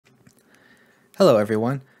Hello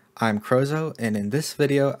everyone, I'm Crozo, and in this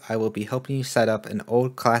video I will be helping you set up an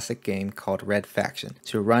old classic game called Red Faction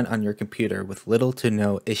to run on your computer with little to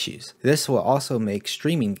no issues. This will also make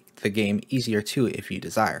streaming the game easier too if you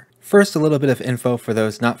desire. First, a little bit of info for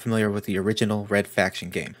those not familiar with the original Red Faction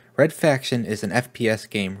game. Red Faction is an FPS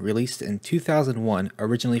game released in 2001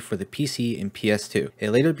 originally for the PC and PS2. It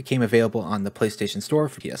later became available on the PlayStation Store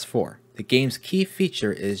for PS4. The game's key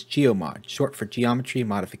feature is Geomod, short for Geometry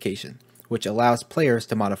Modification, which allows players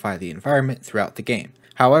to modify the environment throughout the game.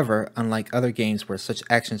 However, unlike other games where such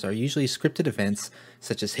actions are usually scripted events,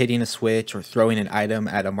 such as hitting a switch or throwing an item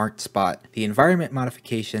at a marked spot, the environment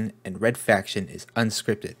modification in Red Faction is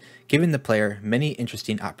unscripted, giving the player many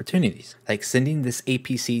interesting opportunities, like sending this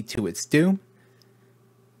APC to its doom,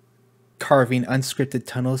 carving unscripted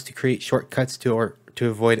tunnels to create shortcuts to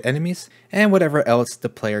avoid enemies, and whatever else the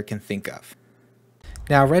player can think of.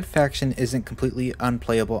 Now, Red Faction isn't completely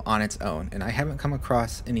unplayable on its own, and I haven't come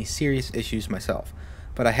across any serious issues myself,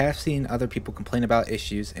 but I have seen other people complain about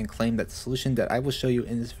issues and claim that the solution that I will show you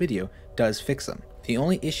in this video does fix them. The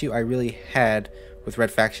only issue I really had with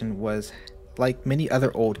Red Faction was, like many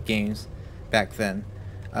other old games back then,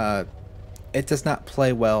 it does not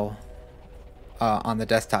play well on the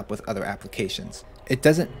desktop with other applications. It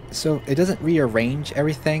doesn't rearrange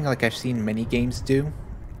everything like I've seen many games do,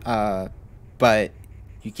 but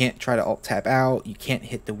you can't try to alt-tab out, you can't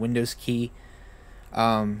hit the Windows key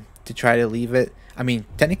to try to leave it. I mean,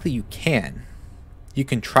 technically you can. You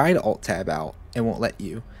can try to alt-tab out, it won't let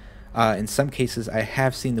you. In some cases, I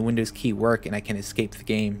have seen the Windows key work and I can escape the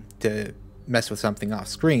game to mess with something off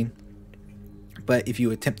screen. But if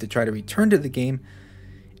you attempt to try to return to the game,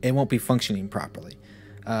 it won't be functioning properly.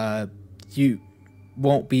 It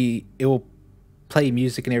will play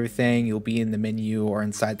music and everything, you'll be in the menu or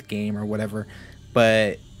inside the game or whatever,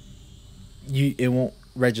 but it won't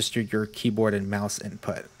register your keyboard and mouse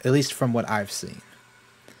input, at least from what I've seen.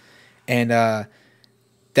 And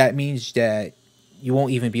that means that you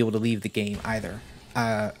won't even be able to leave the game either.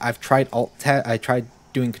 I've tried I tried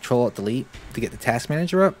doing Control-Alt-Delete to get the task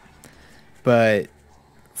manager up, but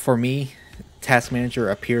for me, task manager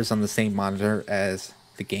appears on the same monitor as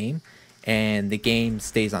the game, and the game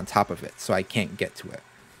stays on top of it, so I can't get to it.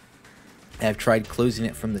 I've tried closing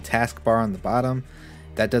it from the taskbar on the bottom.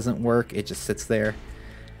 That doesn't work, it just sits there.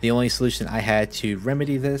 The only solution I had to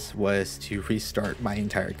remedy this was to restart my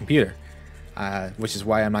entire computer, which is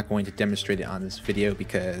why I'm not going to demonstrate it on this video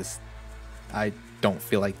because I don't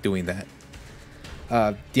feel like doing that.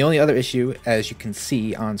 The only other issue, as you can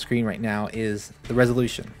see on screen right now, is the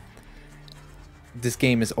resolution. This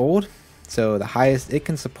game is old, so the highest it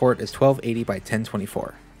can support is 1280 by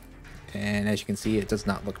 1024, and as you can see, it does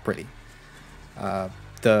not look pretty.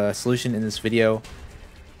 The solution in this video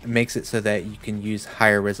makes it so that you can use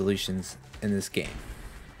higher resolutions in this game.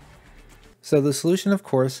 So the solution, of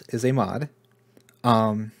course, is a mod.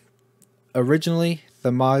 Originally,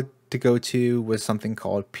 the mod to go to was something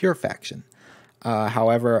called Pure Faction.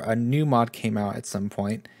 However, a new mod came out at some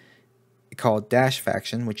point called Dash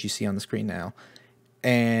Faction, which you see on the screen now.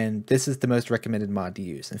 And this is the most recommended mod to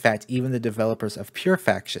use. In fact, even the developers of Pure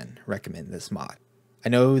Faction recommend this mod. I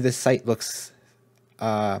know this site looks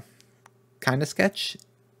kind of sketch.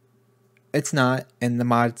 It's not, and the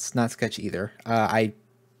mod's not sketch either. I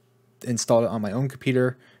installed it on my own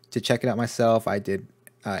computer to check it out myself. I did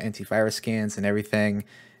antivirus scans and everything,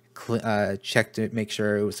 checked to make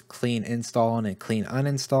sure it was a clean install and a clean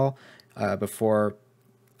uninstall before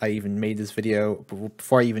I even made this video,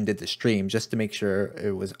 before I even did the stream, just to make sure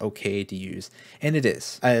it was okay to use. And it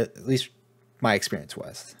is, at least my experience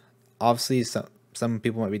was. Obviously, some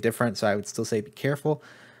people might be different, so I would still say be careful,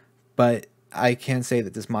 but I can say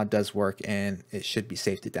that this mod does work and it should be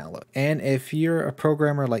safe to download. And if you're a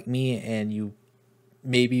programmer like me and you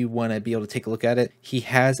maybe want to be able to take a look at it, he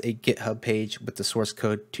has a GitHub page with the source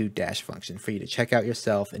code to Dash Function for you to check out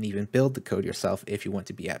yourself and even build the code yourself if you want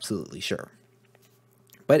to be absolutely sure.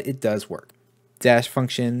 But it does work. Dash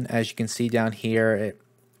Function, as you can see down here, it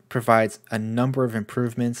provides a number of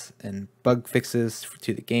improvements and bug fixes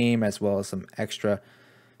to the game, as well as some extra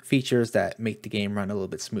features that make the game run a little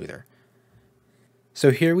bit smoother.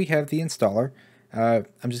 So here we have the installer. I'm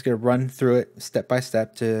just going to run through it step by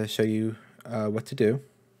step to show you what to do.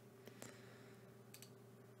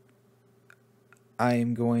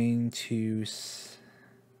 I'm going to...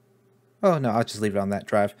 Oh no, I'll just leave it on that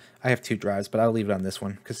drive. I have two drives, but I'll leave it on this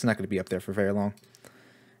one because it's not going to be up there for very long.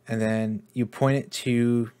 And then you point it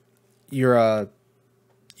to your...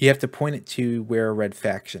 you have to point it to where Red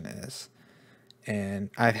Faction is.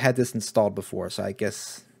 And I've had this installed before, so I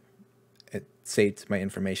guess saved my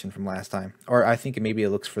information from last time. Or I think maybe it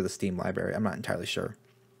looks for the Steam library. I'm not entirely sure.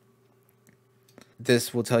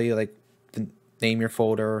 This will tell you like name your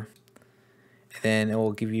folder, and then it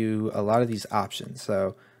will give you a lot of these options.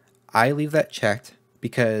 So I leave that checked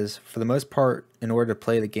because for the most part, in order to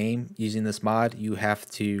play the game using this mod, you have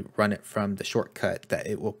to run it from the shortcut that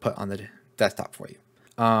it will put on the desktop for you.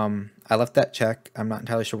 I left that check. I'm not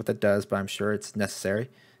entirely sure what that does, but I'm sure it's necessary.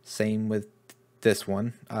 Same with this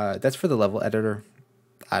one. That's for the level editor.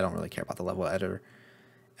 I don't really care about the level editor.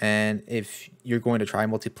 And if you're going to try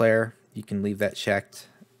multiplayer, you can leave that checked.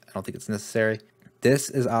 I don't think it's necessary. This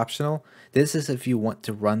is optional. This is if you want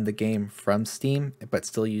to run the game from Steam, but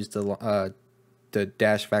still use the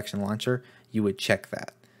Dash Faction launcher, you would check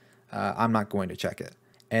that. I'm not going to check it.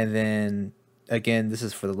 And then again, this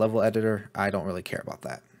is for the level editor. I don't really care about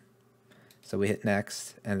that. So we hit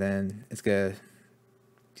next, and then it's gonna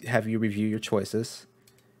have you review your choices,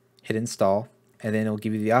 hit install, and then it'll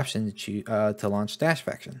give you the option to choose, to launch Dash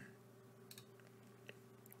Faction.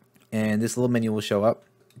 And this little menu will show up.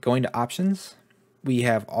 Going to options, we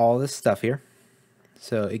have all this stuff here.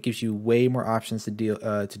 So it gives you way more options to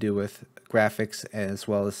do with graphics as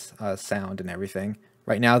well as sound and everything.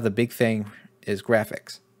 Right now, the big thing is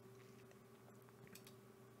graphics.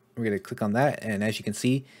 We're going to click on that, and as you can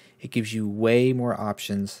see, it gives you way more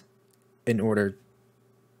options in order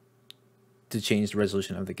to change the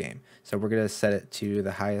resolution of the game. So we're going to set it to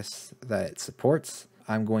the highest that it supports.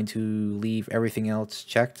 I'm going to leave everything else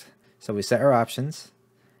checked. So we set our options,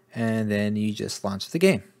 and then you just launch the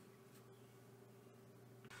game.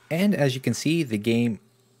 And as you can see, the game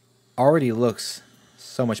already looks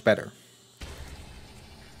so much better.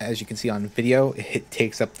 As you can see on video, it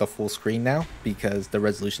takes up the full screen now because the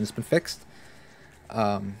resolution's been fixed.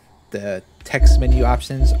 The text menu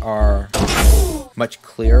options are much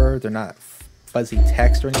clearer. They're not fuzzy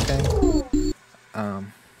text or anything.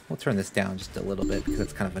 We'll turn this down just a little bit because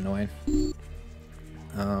it's kind of annoying.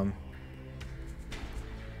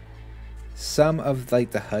 Some of like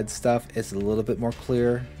the HUD stuff is a little bit more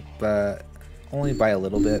clear, but only by a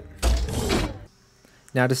little bit.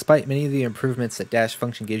 Now, despite many of the improvements that Dash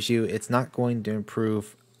Function gives you, it's not going to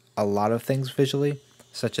improve a lot of things visually,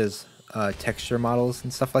 such as texture models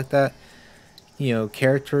and stuff like that. You know,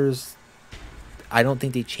 characters, I don't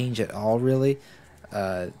think they change at all, really.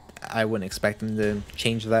 I wouldn't expect them to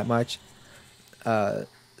change that much.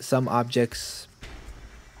 Some objects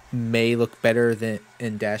may look better than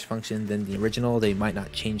in Dash Function than the original. They might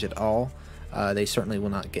not change at all. They certainly will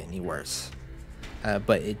not get any worse.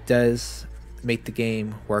 But it does make the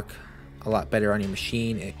game work a lot better on your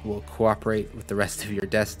machine. It will cooperate with the rest of your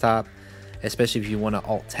desktop, especially if you want to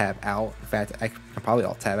alt tab out. In fact, I can probably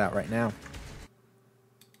alt tab out right now.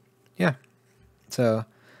 Yeah, so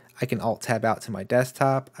I can alt tab out to my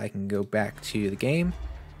desktop. I can go back to the game,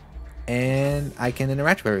 and I can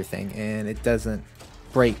interact with everything, and it doesn't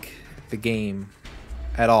break the game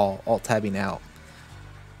at all, alt tabbing out.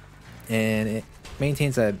 And it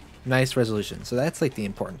maintains a nice resolution. So that's like the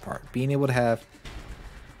important part. Being able to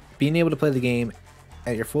play the game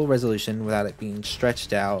at your full resolution without it being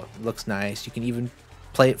stretched out looks nice. You can even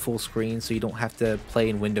play it full screen, so you don't have to play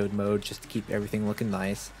in windowed mode just to keep everything looking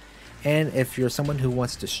nice. And if you're someone who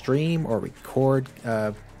wants to stream or record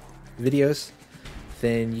videos,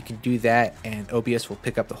 then you can do that, and OBS will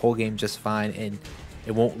pick up the whole game just fine, and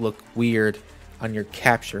it won't look weird on your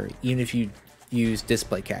capture, even if you use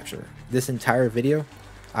display capture. This entire video,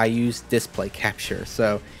 I use display capture,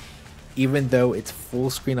 so even though it's full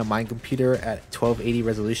screen on my computer at 1280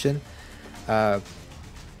 resolution,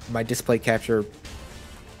 my display capture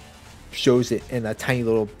shows it in a tiny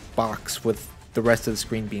little box with the rest of the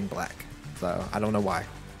screen being black. So I don't know why.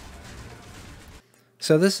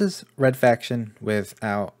 So this is Red Faction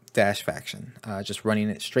without Dash Faction, just running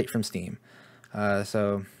it straight from Steam.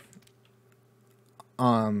 So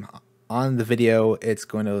on the video, it's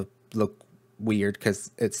going to look weird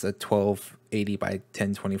because it's a 1280 by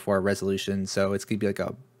 1024 resolution, so it's gonna be like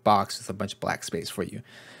a box with a bunch of black space for you.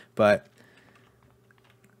 But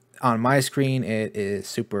on my screen, it is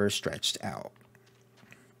super stretched out,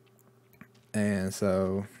 and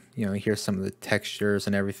so you know, here's some of the textures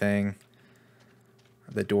and everything: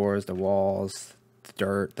 the doors, the walls, the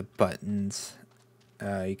dirt, the buttons.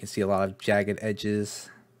 You can see a lot of jagged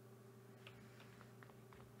edges.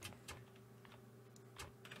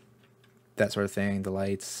 That sort of thing, the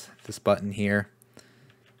lights, this button here.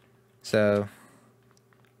 So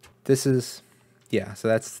this is, yeah, so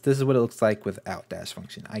this is what it looks like without Dash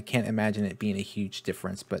Function. I can't imagine it being a huge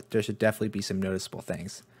difference, but there should definitely be some noticeable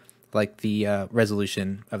things, like the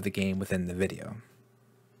resolution of the game within the video.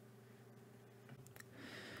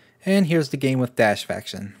 And here's the game with dash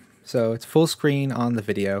faction. So it's full screen on the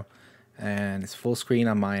video, and it's full screen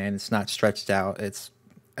on my end. It's not stretched out. It's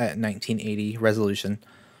at 1980 resolution.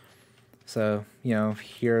 So, you know,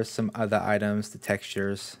 here's some other items, the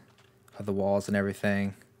textures of the walls and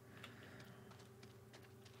everything.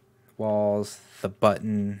 Walls, the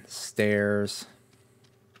button, stairs.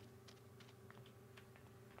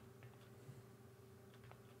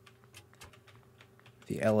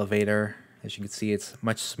 The elevator, as you can see, it's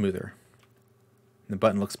much smoother. The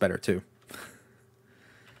button looks better too.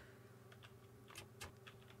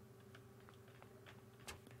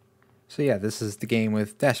 So yeah, this is the game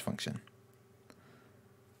with dash function.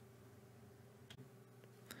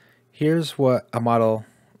 Here's what a model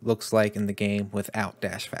looks like in the game without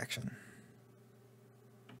dash faction.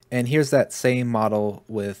 And here's that same model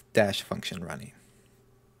with dash function running.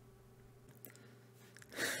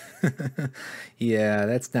 Yeah,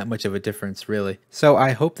 that's not much of a difference really. So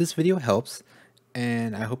I hope this video helps,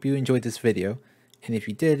 and I hope you enjoyed this video. And if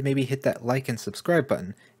you did, maybe hit that like and subscribe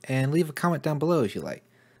button, and leave a comment down below if you like.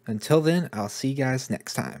 Until then, I'll see you guys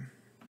next time.